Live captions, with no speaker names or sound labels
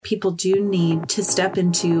people do need to step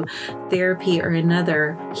into therapy or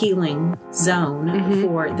another healing zone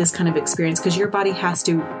for this kind of experience, because your body has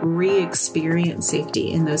to re-experience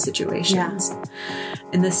safety in those situations. Yeah.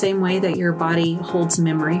 In the same way that your body holds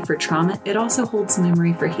memory for trauma, it also holds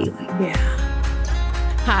memory for healing. Yeah.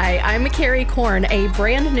 Hi, I'm Carrie Korn, a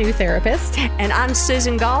brand new therapist. And I'm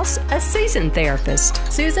Susan Goss, a seasoned therapist.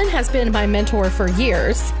 Susan has been my mentor for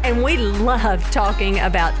years. And we love talking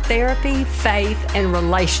about therapy, faith, and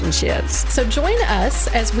relationships. So join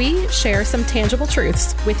us as we share some tangible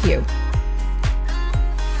truths with you.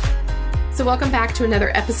 So welcome back to another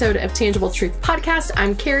episode of Tangible Truth Podcast.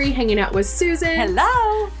 I'm Carrie, hanging out with Susan.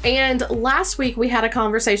 Hello. And last week we had a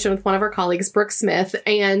conversation with one of our colleagues, Brooke Smith.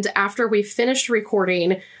 And after we finished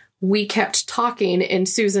recording, we kept talking in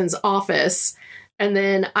Susan's office. And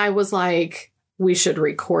then I was like, we should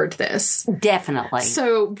record this. Definitely.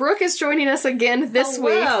 So Brooke is joining us again this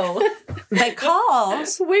week.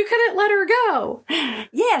 Because we couldn't let her go.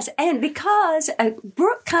 Yes, and because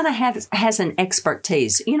Brooke kind of has an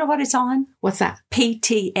expertise. You know what it's on? What's that?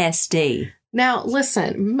 PTSD. Now,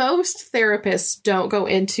 listen, most therapists don't go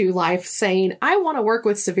into life saying, I want to work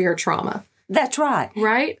with severe trauma. That's right.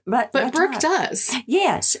 Right? But Brooke does.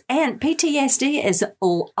 Yes, and PTSD is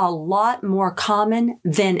a lot more common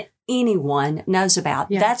than anyone knows about.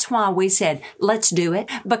 Yeah. That's why we said, let's do it,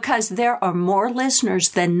 because there are more listeners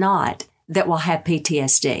than not that will have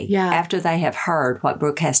PTSD after they have heard what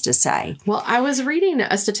Brooke has to say. Well, I was reading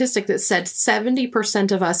a statistic that said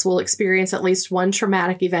 70% of us will experience at least one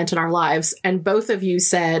traumatic event in our lives. And both of you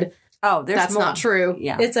said, oh, that's not true.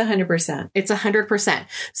 Yeah. It's 100%. It's 100%.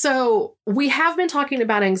 So we have been talking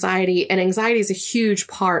about anxiety, and anxiety is a huge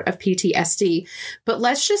part of PTSD. But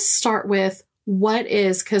let's just start with what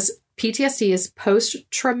is, because PTSD is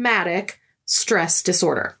post-traumatic stress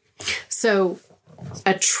disorder. So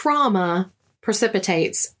a trauma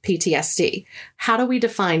precipitates PTSD. How do we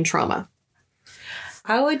define trauma?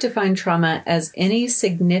 I would define trauma as any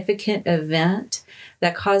significant event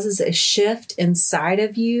that causes a shift inside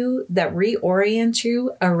of you that reorients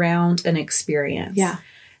you around an experience. Yeah.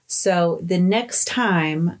 So the next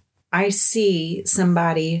time I see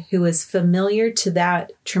somebody who is familiar to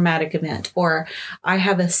that traumatic event, or I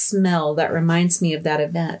have a smell that reminds me of that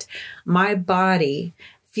event, my body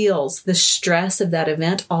feels the stress of that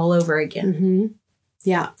event all over again. Mm-hmm.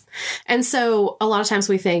 Yeah. And so a lot of times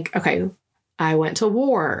we think, okay, I went to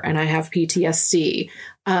war and I have PTSD.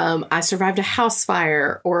 I survived a house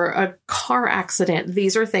fire or a car accident.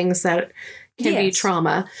 These are things that can be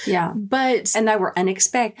trauma. Yeah. And they were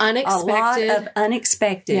unexpected. A lot of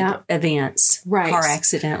unexpected events. Right. Car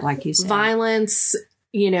accident, like you said. Violence,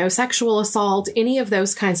 sexual assault, any of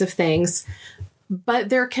those kinds of things. But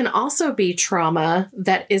there can also be trauma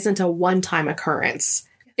that isn't a one-time occurrence.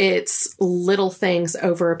 It's little things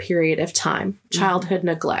over a period of time. Childhood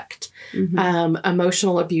neglect. Mm-hmm.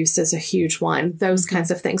 Emotional abuse is a huge one. Those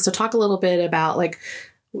kinds of things. So talk a little bit about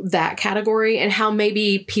that category and how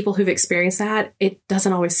maybe people who've experienced that, it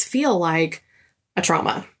doesn't always feel like a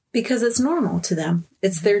trauma. Because it's normal to them.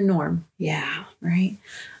 It's their norm. Yeah. Right?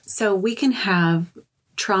 So we can have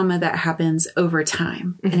trauma that happens over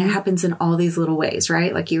time. Mm-hmm. And it happens in all these little ways,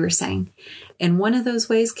 right? Like you were saying. And one of those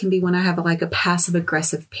ways can be when I have a passive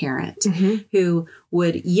aggressive parent who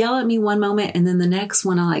would yell at me one moment and then the next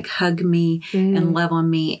one hug me and love on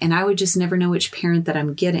me. And I would just never know which parent that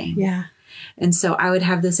I'm getting. Yeah. And so I would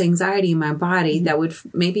have this anxiety in my body that would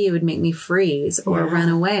make me freeze or run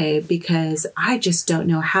away because I just don't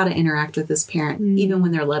know how to interact with this parent, even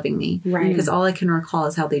when they're loving me. Right. Because all I can recall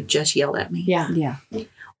is how they just yelled at me. Yeah. Yeah.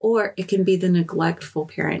 Or it can be the neglectful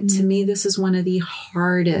parent. To me, this is one of the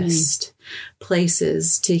hardest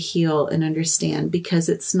places to heal and understand because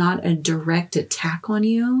it's not a direct attack on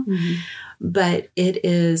you, but it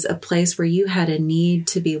is a place where you had a need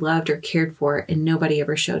to be loved or cared for and nobody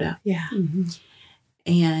ever showed up. Yeah. Mm-hmm.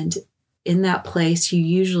 And in that place, you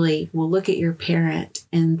usually will look at your parent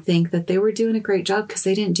and think that they were doing a great job because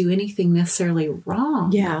they didn't do anything necessarily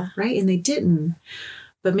wrong. Yeah. Right? And they didn't.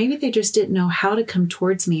 But maybe they just didn't know how to come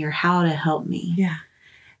towards me or how to help me. Yeah.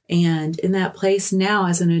 And in that place now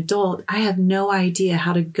as an adult, I have no idea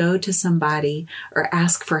how to go to somebody or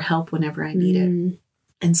ask for help whenever I need it.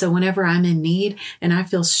 And so whenever I'm in need and I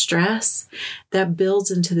feel stress, that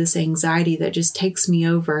builds into this anxiety that just takes me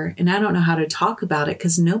over. And I don't know how to talk about it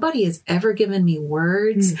because nobody has ever given me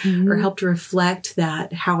words or helped reflect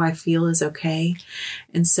that how I feel is okay.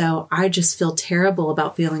 And so I just feel terrible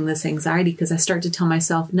about feeling this anxiety because I start to tell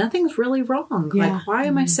myself, nothing's really wrong. Yeah. Like, why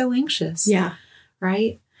am I so anxious? Yeah.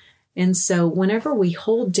 Right? And so whenever we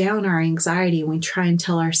hold down our anxiety and we try and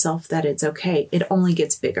tell ourselves that it's okay, it only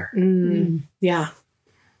gets bigger. Yeah.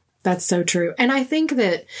 That's so true. And I think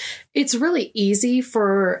that it's really easy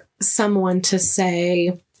for someone to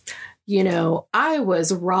say, you know, I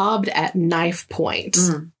was robbed at knife point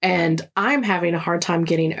and I'm having a hard time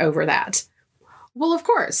getting over that. Well, of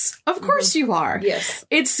course you are. Yes.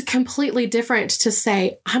 It's completely different to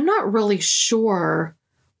say, I'm not really sure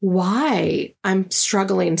why I'm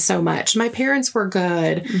struggling so much. My parents were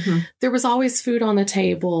good. There was always food on the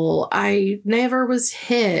table. I never was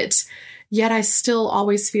hit, yet I still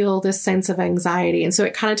always feel this sense of anxiety. And so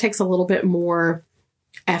it kind of takes a little bit more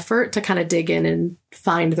effort to kind of dig in and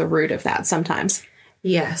find the root of that sometimes.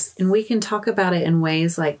 Yes. And we can talk about it in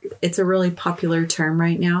ways like it's a really popular term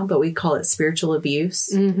right now, but we call it spiritual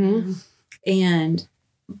abuse. And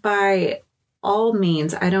by all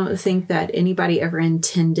means, I don't think that anybody ever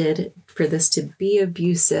intended for this to be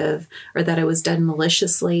abusive or that it was done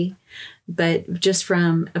maliciously, but just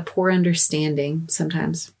from a poor understanding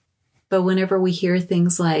sometimes. But whenever we hear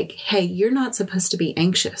things like, hey, you're not supposed to be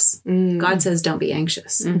anxious. God says don't be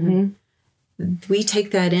anxious. We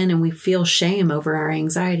take that in and we feel shame over our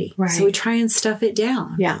anxiety. Right. So we try and stuff it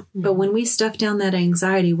down. Yeah. But when we stuff down that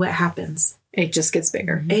anxiety, what happens? It just gets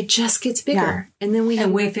bigger. It just gets bigger. Yeah. And then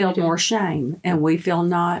we feel more shame and we feel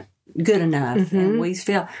not good enough. And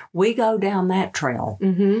we go down that trail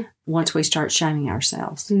once we start shaming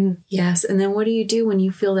ourselves. Yes. And then what do you do when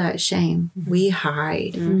you feel that shame? We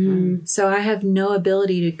hide. So I have no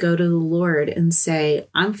ability to go to the Lord and say,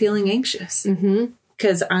 I'm feeling anxious.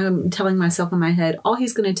 Because I'm telling myself in my head, all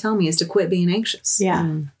he's going to tell me is to quit being anxious.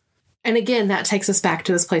 Yeah. And again, that takes us back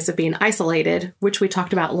to this place of being isolated, which we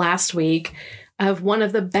talked about last week, of one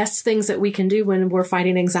of the best things that we can do when we're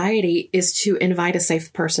fighting anxiety is to invite a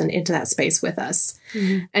safe person into that space with us.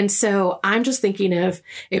 And so I'm just thinking of,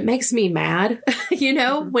 it makes me mad, you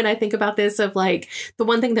know, when I think about this of like, the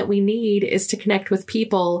one thing that we need is to connect with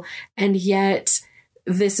people. And yet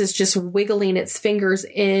this is just wiggling its fingers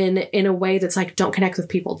in a way that's like, don't connect with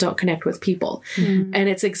people, don't connect with people. And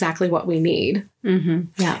it's exactly what we need.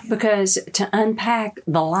 Yeah. Because to unpack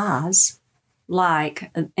the lies, like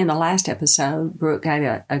in the last episode, Brooke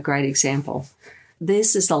gave a great example.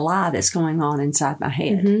 This is the lie that's going on inside my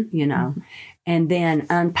head, you know, and then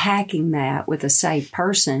unpacking that with a safe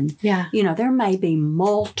person. Yeah. You know, there may be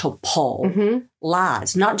multiple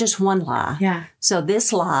lies, not just one lie. Yeah. So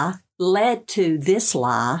this lie led to this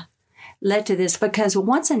lie, led to this, because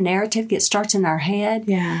once a narrative starts in our head,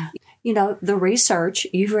 you know, the research,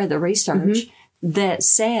 you've read the research that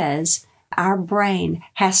says our brain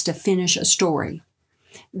has to finish a story.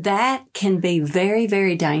 That can be very,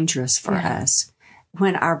 very dangerous for us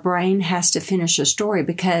when our brain has to finish a story,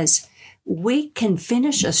 because we can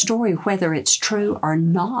finish a story whether it's true or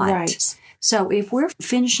not. Right. So if we're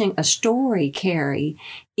finishing a story, Carrie,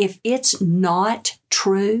 if it's not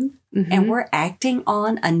true and we're acting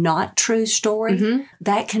on a not true story,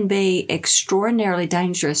 that can be extraordinarily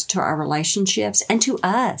dangerous to our relationships and to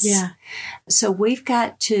us. Yeah. So we've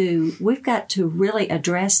got to really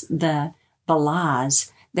address the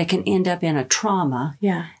lies that can end up in a trauma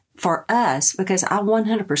for us, because I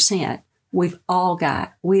 100%, we've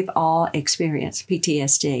all experienced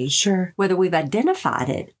PTSD. Sure. Whether we've identified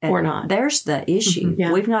it or not. There's the issue.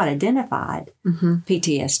 We've not identified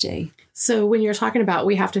PTSD. So when you're talking about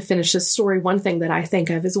we have to finish this story, one thing that I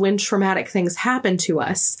think of is when traumatic things happen to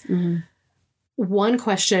us, one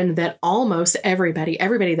question that almost everybody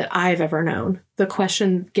that I've ever known, the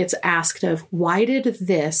question gets asked of, why did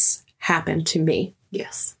this happen to me?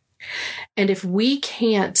 Yes. And if we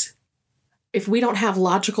don't have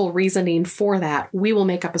logical reasoning for that, we will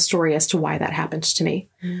make up a story as to why that happened to me.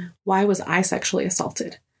 Why was I sexually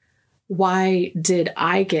assaulted? Why did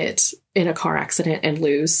I get in a car accident and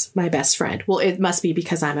lose my best friend? Well, it must be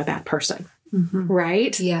because I'm a bad person,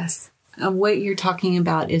 right? Yes. What you're talking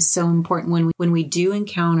about is so important when we do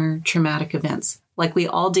encounter traumatic events, like we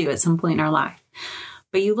all do at some point in our life.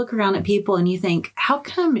 But you look around at people and you think, how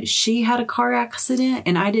come she had a car accident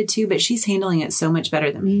and I did too, but she's handling it so much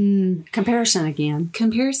better than me? Comparison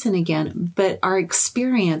again. But our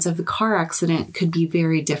experience of the car accident could be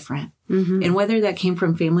very different. And whether that came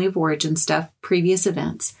from family of origin stuff, previous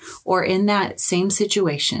events, or in that same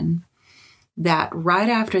situation, that right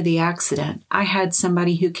after the accident, I had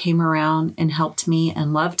somebody who came around and helped me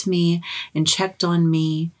and loved me and checked on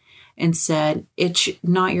me and said, it's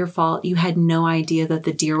not your fault. You had no idea that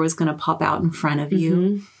the deer was going to pop out in front of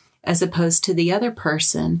you, as opposed to the other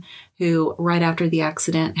person who right after the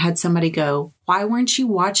accident had somebody go, why weren't you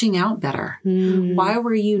watching out better? Why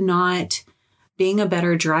were you not being a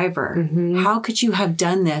better driver? How could you have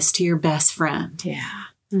done this to your best friend? Yeah.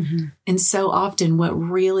 And so often what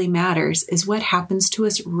really matters is what happens to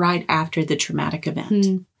us right after the traumatic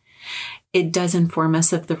event. it does inform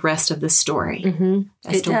us of the rest of the story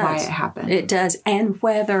as to why it happened. It does. And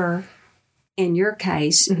whether, in your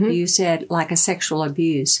case, you said like a sexual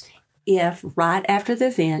abuse, if right after the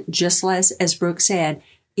event, just as Brooke said,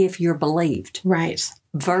 if you're believed. Right.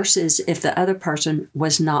 Versus if the other person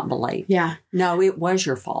was not believed. Yeah. No, it was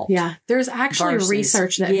your fault. Yeah. There's actually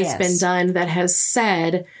research that has been done that has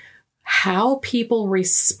said how people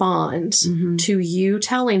respond to you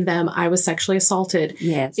telling them I was sexually assaulted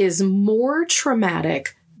is more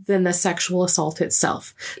traumatic than the sexual assault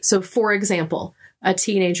itself. So, for example, a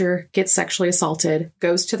teenager gets sexually assaulted,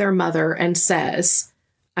 goes to their mother and says,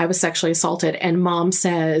 I was sexually assaulted. And mom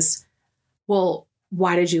says, well,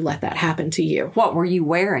 why did you let that happen to you? What were you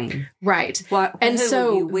wearing? Right. And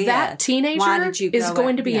so that teenager is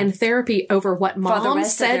going to be in therapy over what mom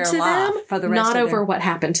said to them, not over what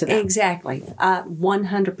happened to them. Exactly.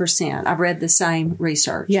 100%. I've read the same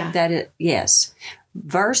research. Yeah. Yes.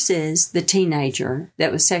 Versus the teenager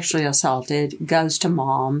that was sexually assaulted goes to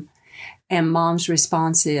mom, and mom's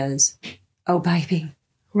response is, oh, baby.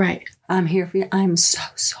 Right. I'm here for you. I'm so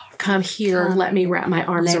sorry. Come here. Let me wrap my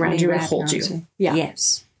arms around you and hold you. Yeah.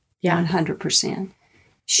 Yes. Yeah. 100%.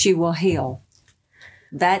 She will heal.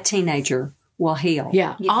 That teenager will heal.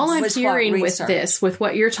 Yeah. Yes. All I'm hearing with this, with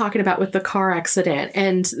what you're talking about with the car accident,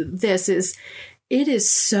 and this is, it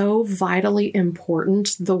is so vitally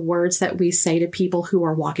important, the words that we say to people who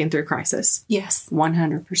are walking through crisis. Yes.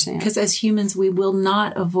 100%. Because as humans, we will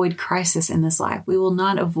not avoid crisis in this life. We will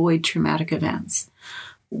not avoid traumatic events.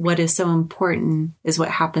 What is so important is what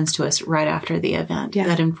happens to us right after the event.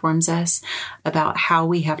 That informs us about how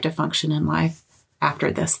we have to function in life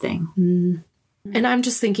after this thing. And I'm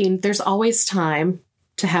just thinking there's always time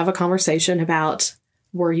to have a conversation about,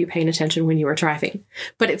 were you paying attention when you were driving?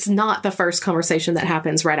 But it's not the first conversation that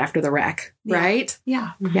happens right after the wreck, right?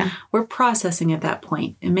 Yeah. Yeah. We're processing at that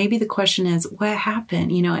point. And maybe the question is, what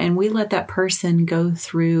happened? And we let that person go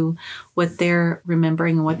through what they're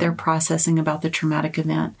remembering and what they're processing about the traumatic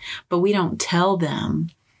event. But we don't tell them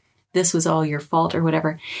this was all your fault or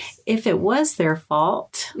whatever. If it was their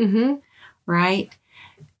fault, right?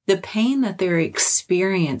 The pain that they're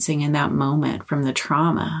experiencing in that moment from the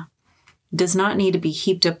trauma does not need to be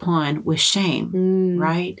heaped upon with shame,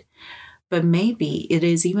 right? But maybe it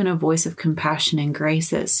is even a voice of compassion and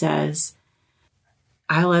grace that says,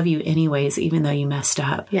 I love you anyways, even though you messed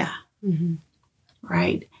up. Yeah.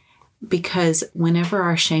 Right? Because whenever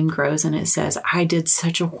our shame grows and it says, I did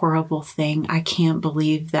such a horrible thing, I can't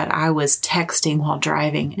believe that I was texting while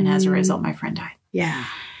driving, and as a result, my friend died. Yeah.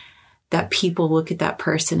 That people look at that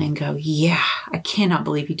person and go, yeah, I cannot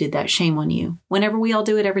believe you did that. Shame on you. Whenever we all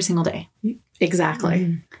do it every single day.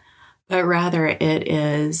 Exactly. But rather it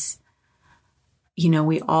is,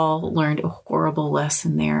 we all learned a horrible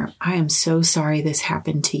lesson there. I am so sorry this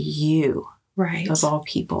happened to you. Right. Of all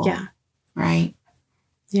people. Yeah. Right.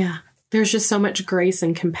 Yeah. There's just so much grace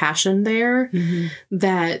and compassion there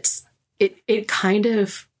that it kind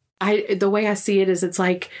of, the way I see it is it's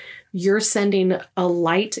like, you're sending a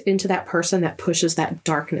light into that person that pushes that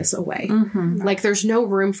darkness away. Like there's no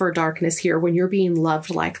room for darkness here when you're being loved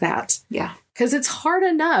like that. Yeah. Because it's hard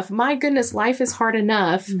enough. My goodness, life is hard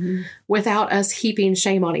enough without us heaping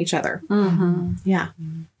shame on each other. Yeah.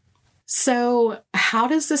 So how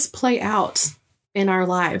does this play out in our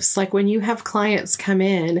lives? Like when you have clients come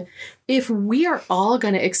in, if we are all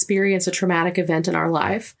going to experience a traumatic event in our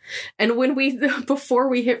life, and before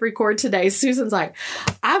we hit record today, Susan's like,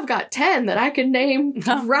 I've got 10 that I can name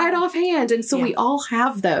right offhand. And so we all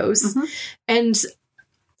have those. And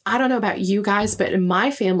I don't know about you guys, but in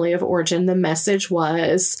my family of origin, the message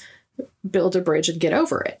was build a bridge and get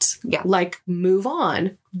over it. Yeah. Like move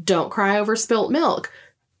on. Don't cry over spilt milk.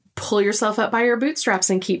 Pull yourself up by your bootstraps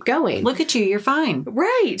and keep going. Look at you. You're fine.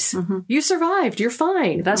 Right. You survived. You're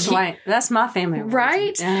fine. That's right. That's my family.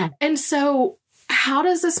 Right. Yeah. And so how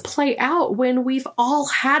does this play out when we've all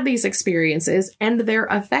had these experiences and they're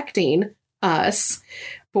affecting us,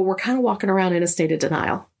 but we're kind of walking around in a state of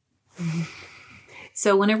denial?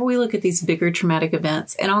 So whenever we look at these bigger traumatic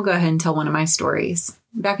events, and I'll go ahead and tell one of my stories.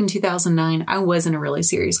 Back in 2009, I was in a really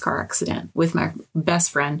serious car accident with my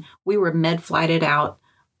best friend. We were med-flighted out.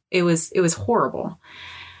 It was horrible.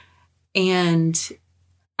 And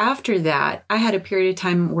after that, I had a period of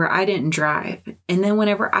time where I didn't drive. And then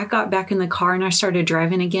whenever I got back in the car and I started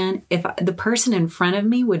driving again, if the person in front of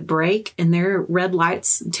me would brake and their red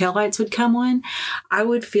lights, taillights would come on, I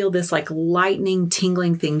would feel this like lightning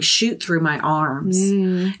tingling thing shoot through my arms.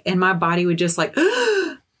 And my body would just like,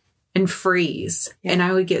 and freeze. And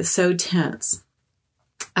I would get so tense.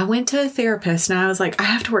 I went to a therapist and I was like, I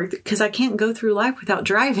have to work because I can't go through life without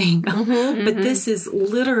driving. But this is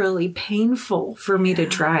literally painful for me to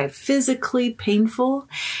drive, physically painful.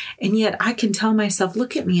 And yet I can tell myself,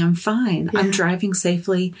 look at me, I'm fine. I'm driving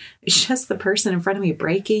safely. It's just the person in front of me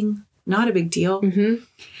braking. Not a big deal.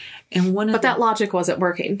 And but that logic wasn't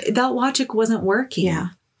working. That logic wasn't working. Yeah.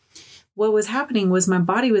 What was happening was my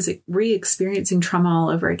body was re-experiencing trauma all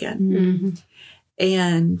over again.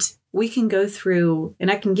 And we can go through, and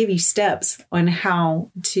I can give you steps on how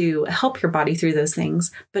to help your body through those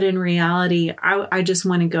things. But in reality, I just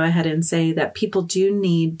want to go ahead and say that people do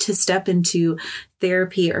need to step into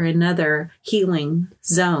therapy or another healing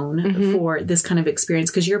zone for this kind of experience,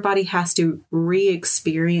 because your body has to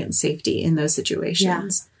re-experience safety in those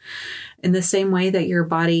situations. In the same way that your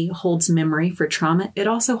body holds memory for trauma, it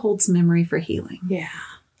also holds memory for healing. Yeah.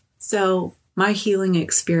 So my healing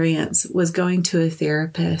experience was going to a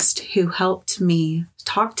therapist who helped me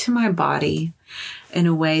talk to my body in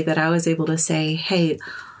a way that I was able to say, hey,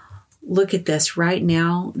 look at this right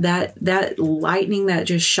now. That lightning that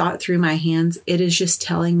just shot through my hands, it is just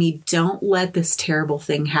telling me, don't let this terrible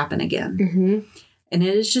thing happen again. And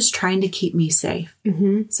it is just trying to keep me safe.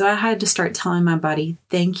 So I had to start telling my body,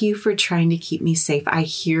 thank you for trying to keep me safe. I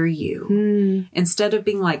hear you. Instead of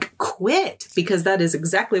being like, quit, because that is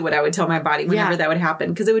exactly what I would tell my body whenever that would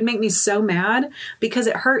happen, because it would make me so mad because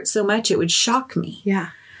it hurt so much. It would shock me.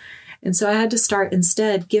 Yeah. And so I had to start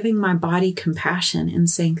instead giving my body compassion and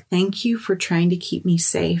saying, thank you for trying to keep me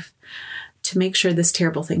safe to make sure this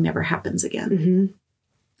terrible thing never happens again.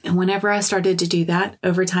 And whenever I started to do that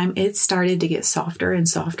over time, it started to get softer and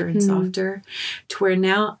softer and softer to where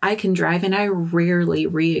now I can drive and I rarely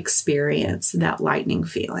re-experience that lightning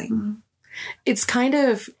feeling. It's kind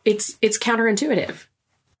of, it's counterintuitive,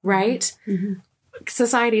 right?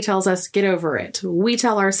 Society tells us, get over it. We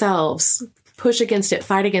tell ourselves, push against it,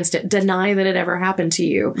 fight against it, deny that it ever happened to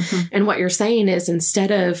you. And what you're saying is, instead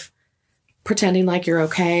of pretending like you're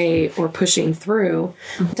okay or pushing through,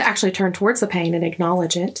 to actually turn towards the pain and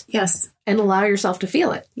acknowledge it. Yes. And allow yourself to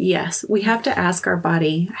feel it. Yes. We have to ask our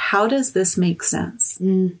body, how does this make sense?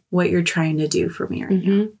 What you're trying to do for me right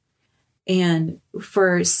now? And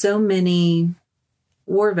for so many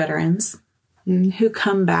war veterans who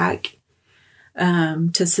come back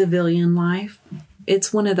to civilian life,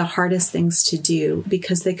 it's one of the hardest things to do,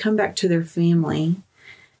 because they come back to their family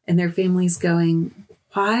and their family's going,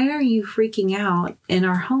 why are you freaking out in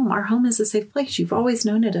our home? Our home is a safe place. You've always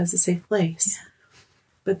known it as a safe place.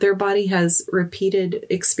 But their body has repeated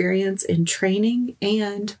experience in training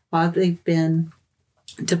and while they've been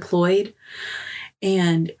deployed.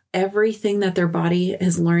 And everything that their body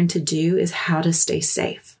has learned to do is how to stay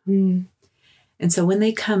safe. And so when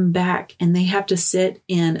they come back and they have to sit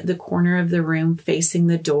in the corner of the room facing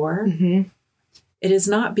the door, it is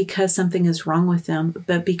not because something is wrong with them,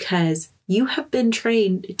 but because you have been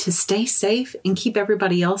trained to stay safe and keep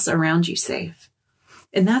everybody else around you safe.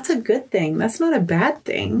 And that's a good thing. That's not a bad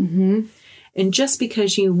thing. And just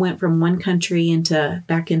because you went from one country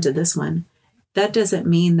back into this one, that doesn't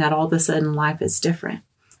mean that all of a sudden life is different.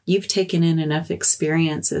 You've taken in enough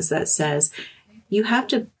experiences that says you have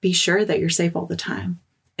to be sure that you're safe all the time.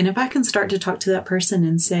 And if I can start to talk to that person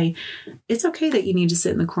and say, it's okay that you need to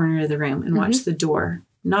sit in the corner of the room and watch the door,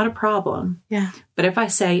 not a problem. Yeah. But if I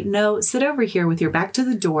say, no, sit over here with your back to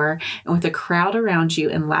the door and with a crowd around you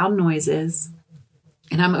and loud noises,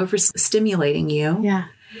 and I'm overstimulating you,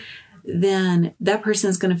 then that person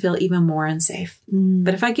is going to feel even more unsafe.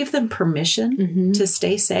 But if I give them permission to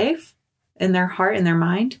stay safe in their heart and their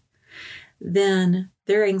mind, then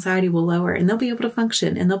their anxiety will lower and they'll be able to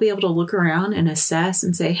function and they'll be able to look around and assess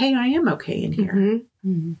and say, hey, I am okay in here.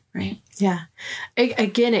 Right. Yeah.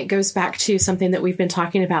 Again, it goes back to something that we've been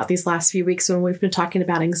talking about these last few weeks when we've been talking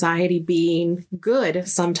about anxiety being good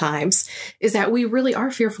sometimes, is that we really are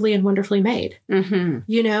fearfully and wonderfully made.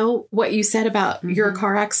 You know, what you said about your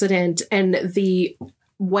car accident and the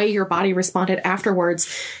way your body responded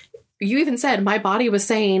afterwards. You even said, my body was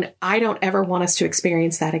saying, I don't ever want us to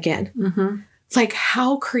experience that again. Like,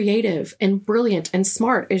 how creative and brilliant and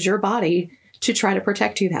smart is your body to try to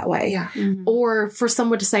protect you that way? Or for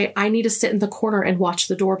someone to say, I need to sit in the corner and watch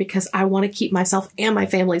the door because I want to keep myself and my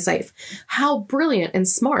family safe. How brilliant and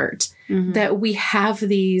smart that we have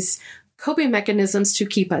these coping mechanisms to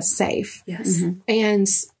keep us safe. And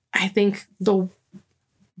I think the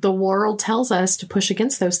world tells us to push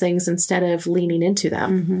against those things instead of leaning into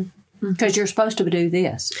them. Because you're supposed to do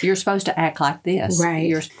this. You're supposed to act like this.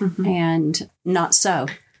 Right. And not so.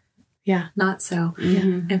 Yeah. Not so.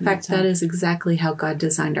 Mm-hmm. In fact, that is exactly how God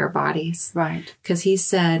designed our bodies. Right. Because he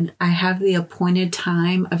said, I have the appointed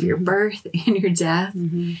time of your birth and your death.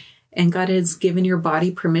 Mm-hmm. And God has given your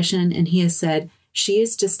body permission. And he has said, she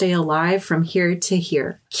is to stay alive from here to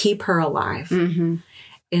here. Keep her alive. Mm-hmm.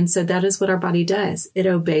 And so that is what our body does. It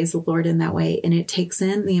obeys the Lord in that way. And it takes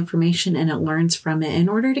in the information and it learns from it in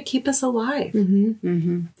order to keep us alive. Mm-hmm.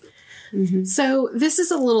 Mm-hmm. Mm-hmm. So this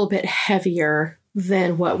is a little bit heavier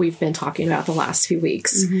than what we've been talking about the last few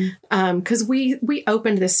weeks. Because we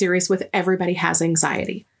opened this series with everybody has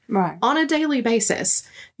anxiety. Right. On a daily basis.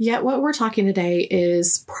 Yet what we're talking today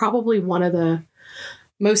is probably one of the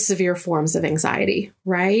most severe forms of anxiety,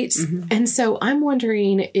 right? Mm-hmm. And so I'm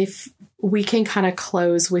wondering if we can kind of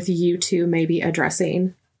close with you two maybe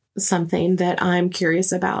addressing something that I'm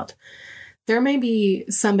curious about. There may be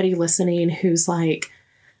somebody listening who's like,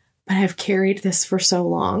 but I've carried this for so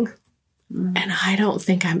long and I don't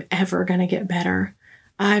think I'm ever going to get better.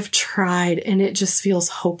 I've tried and it just feels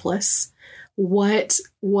hopeless. What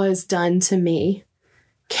was done to me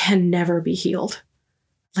can never be healed.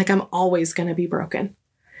 Like I'm always going to be broken.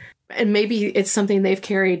 And maybe it's something they've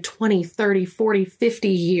carried 20, 30, 40, 50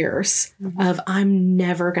 years of I'm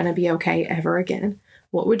never going to be okay ever again.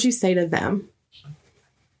 What would you say to them?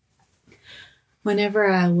 Whenever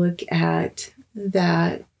I look at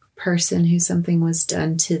that person who something was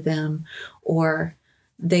done to them or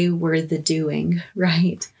they were the doing,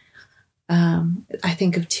 right? I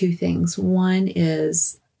think of two things. One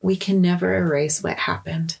is we can never erase what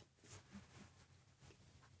happened.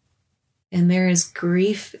 And there is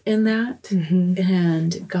grief in that. Mm-hmm.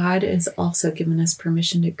 And God has also given us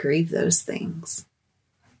permission to grieve those things.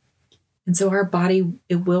 And so our body,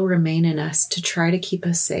 it will remain in us to try to keep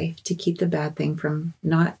us safe, to keep the bad thing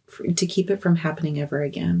to keep it from happening ever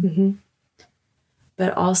again. Mm-hmm.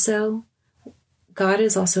 But also, God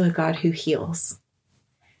is also a God who heals.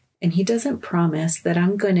 And he doesn't promise that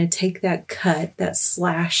I'm going to take that cut, that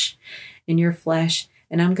slash in your flesh,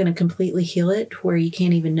 and I'm going to completely heal it to where you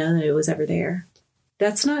can't even know that it was ever there.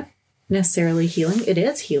 That's not necessarily healing. It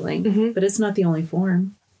is healing, but it's not the only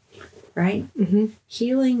form, right? Mm-hmm.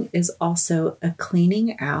 Healing is also a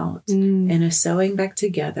cleaning out and a sewing back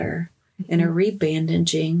together and a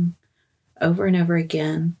rebandaging over and over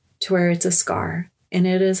again to where it's a scar. And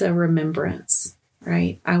it is a remembrance,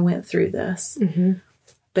 right? I went through this. Mm-hmm.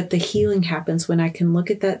 But the healing happens when I can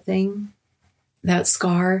look at that thing, that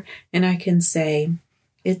scar, and I can say,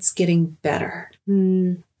 it's getting better.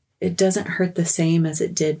 It doesn't hurt the same as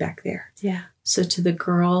it did back there. Yeah. So to the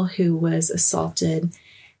girl who was assaulted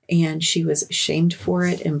and she was ashamed for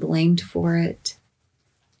it and blamed for it,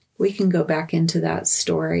 we can go back into that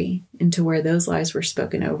story, into where those lies were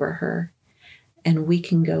spoken over her. And we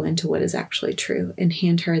can go into what is actually true and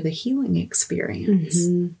hand her the healing experience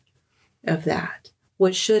of that.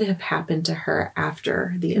 What should have happened to her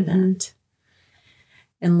after the event.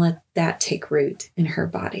 And let that take root in her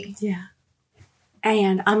body. Yeah.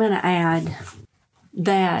 And I'm going to add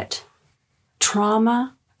that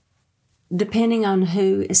trauma, depending on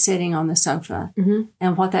who is sitting on the sofa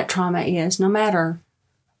and what that trauma is, no matter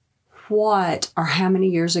what or how many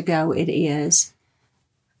years ago it is,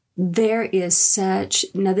 there is such,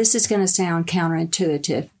 now this is going to sound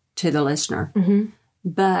counterintuitive to the listener,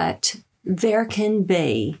 but there can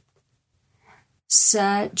be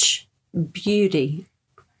such beauty.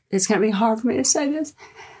 It's going to be hard for me to say this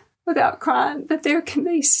without crying, but there can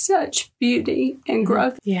be such beauty and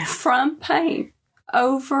growth from pain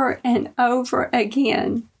over and over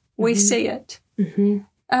again. We see it.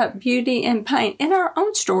 Beauty and pain in our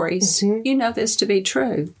own stories. You know this to be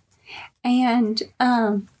true. And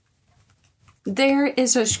there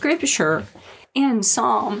is a scripture in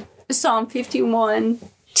Psalm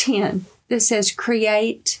 51:10 that says,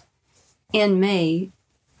 create in me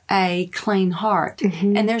a clean heart.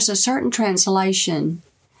 And there's a certain translation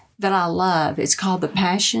that I love. It's called the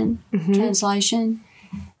Passion Translation.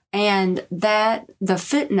 And that the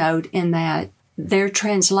footnote in that, their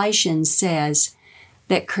translation says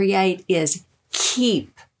that create is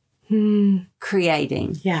keep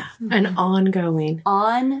creating. Yeah. An ongoing.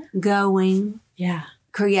 Yeah.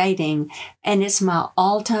 Creating. And it's my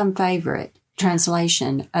all-time favorite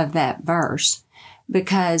translation of that verse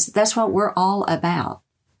because that's what we're all about.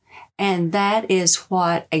 And that is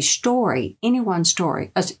what a story, anyone's story,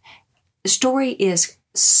 a story is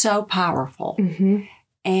so powerful.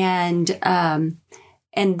 And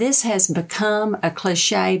this has become a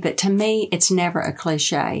cliche, but to me, it's never a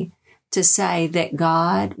cliche to say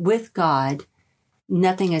that with God,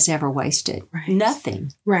 nothing is ever wasted. Right.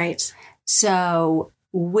 Nothing. Right. So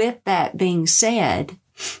with that being said,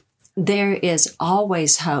 there is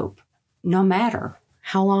always hope no matter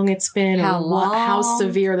how long it's been how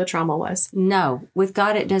severe the trauma was. No, with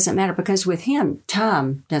God, it doesn't matter, because with him,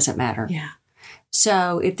 time doesn't matter. Yeah.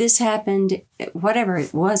 So if this happened, whatever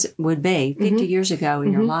it would be 50 years ago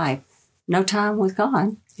in your life, no time with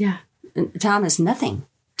God. Yeah. Time is nothing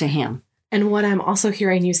to him. And what I'm also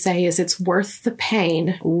hearing you say is it's worth the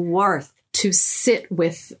pain. To sit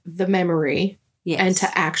with the memory and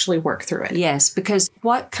to actually work through it. Yes, because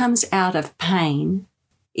what comes out of pain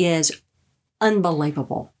is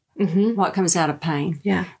unbelievable. What comes out of pain.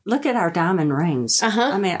 Yeah. Look at our diamond rings.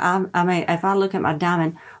 I mean, if I look at my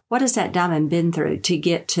diamond, what has that diamond been through to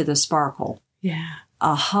get to the sparkle? Yeah.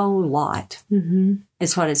 A whole lot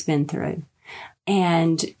is what it's been through.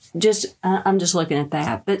 And just, I'm just looking at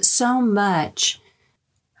that. But so much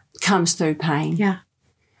comes through pain. Yeah.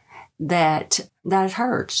 That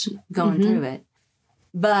hurts going through it.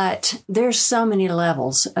 But there's so many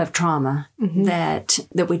levels of trauma that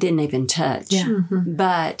we didn't even touch. Yeah.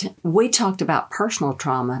 But we talked about personal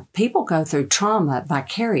trauma. People go through trauma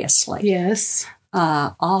vicariously. Yes.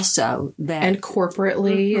 Also that. And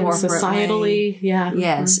corporately and societally. Yeah.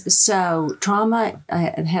 Yes. So trauma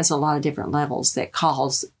has a lot of different levels that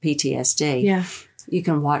cause PTSD. Yeah. You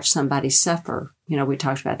can watch somebody suffer. You know, we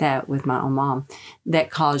talked about that with my own mom, that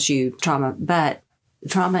caused you trauma. But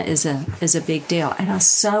trauma is a big deal. And I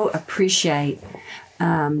so appreciate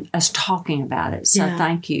us talking about it. So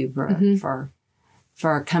thank you, Brooke,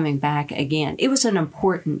 for coming back again. It was an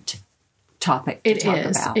important topic to talk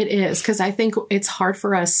about. It is, because I think it's hard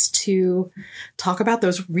for us to talk about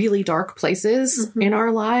those really dark places in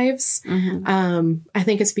our lives. I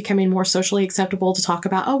think it's becoming more socially acceptable to talk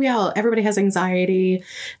about, oh yeah, everybody has anxiety,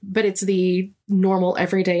 but it's the normal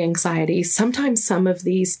everyday anxiety. Sometimes some of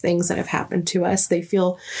these things that have happened to us, they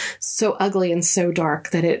feel so ugly and so dark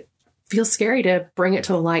that it feels scary to bring it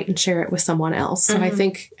to the light and share it with someone else. So I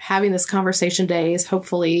think having this conversation today is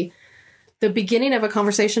hopefully the beginning of a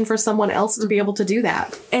conversation for someone else to be able to do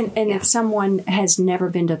that. And if someone has never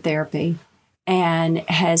been to therapy and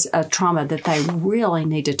has a trauma that they really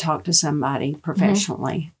need to talk to somebody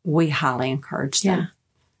professionally, we highly encourage them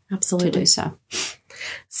absolutely to do so.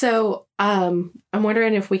 So I'm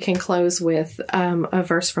wondering if we can close with a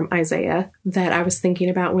verse from Isaiah that I was thinking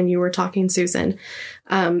about when you were talking, Susan.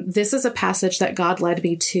 This is a passage that God led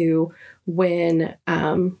me to when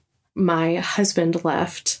my husband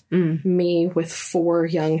left me with 4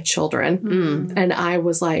 young children. And I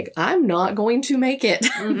was like, I'm not going to make it.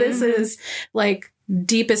 This is like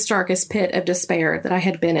deepest, darkest pit of despair that I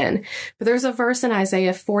had been in. But there's a verse in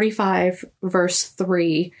Isaiah 45, verse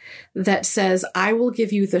 3, that says, I will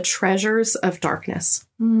give you the treasures of darkness.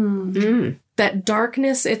 That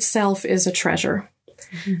darkness itself is a treasure.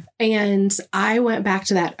 And I went back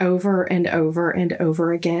to that over and over and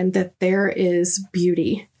over again, that there is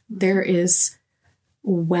beauty. There is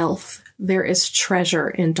wealth. There is treasure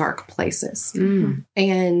in dark places.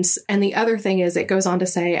 And the other thing is, it goes on to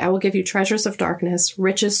say, I will give you treasures of darkness,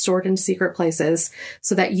 riches stored in secret places,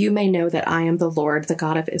 so that you may know that I am the Lord, the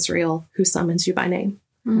God of Israel, who summons you by name.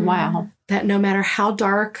 Wow. That no matter how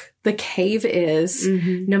dark the cave is,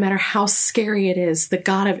 no matter how scary it is, the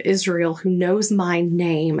God of Israel, who knows my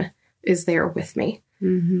name, is there with me.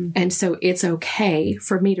 And so it's okay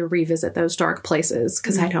for me to revisit those dark places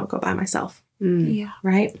because I don't go by myself. Yeah.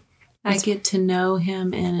 Right? I get to know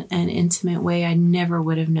him in an intimate way I never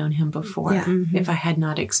would have known him before if I had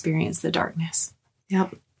not experienced the darkness.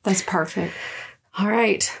 Yep. That's perfect. All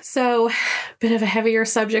right. So, bit of a heavier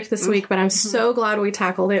subject this week, but I'm so glad we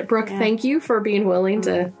tackled it. Brooke, thank you for being willing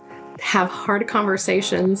to have hard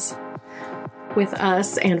conversations with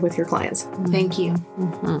us and with your clients. Thank you.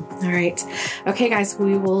 All right. Okay, guys,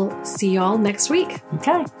 we will see y'all next week.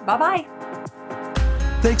 Okay. Bye-bye.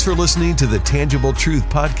 Thanks for listening to the Tangible Truth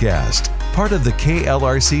Podcast, part of the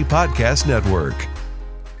KLRC Podcast Network.